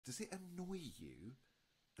does it annoy you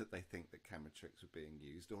that they think that camera tricks were being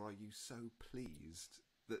used, or are you so pleased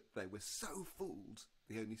that they were so fooled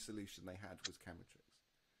the only solution they had was camera tricks?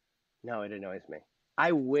 No, it annoys me.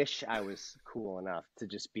 I wish I was cool enough to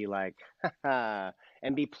just be like, haha,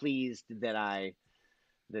 and be pleased that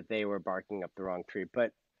they were barking up the wrong tree.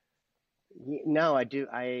 But no, I do.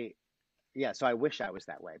 Yeah, so I wish I was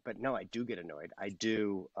that way. But no, I do get annoyed. I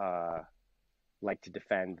do like to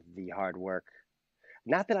defend the hard work.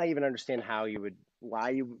 Not that I even understand how you would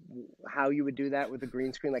do that with a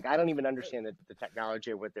green screen. Like I don't even understand the technology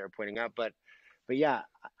of what they're pointing out. But yeah,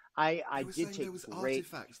 I They were did saying there take was great.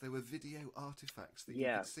 artifacts, there were video artifacts that you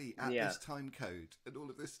Yeah, could see at yeah, this time code and all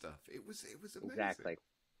of this stuff. It was amazing. exactly.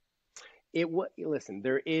 Listen,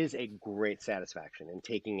 there is a great satisfaction in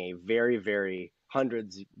taking a very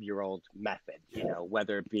hundreds year old method,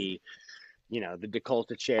 whether it be, the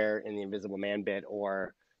Dakota chair in the Invisible Man bit,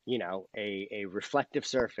 or, a reflective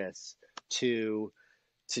surface to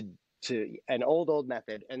an old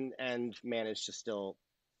method, and manage to still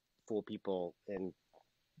fool people in,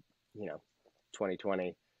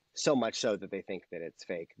 2020, so much so that they think that it's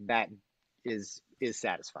fake. That is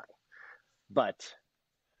satisfying. But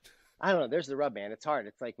I don't know. There's the rub, man. It's hard.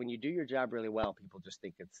 It's like when you do your job really well, people just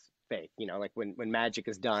think it's fake. Like when magic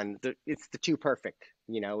is done, it's the too perfect.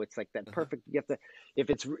 It's like that Uh-huh. perfect. You have to,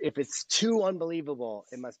 if it's too unbelievable,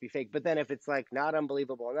 it must be fake. But then if it's like not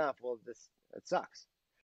unbelievable enough, well, it sucks.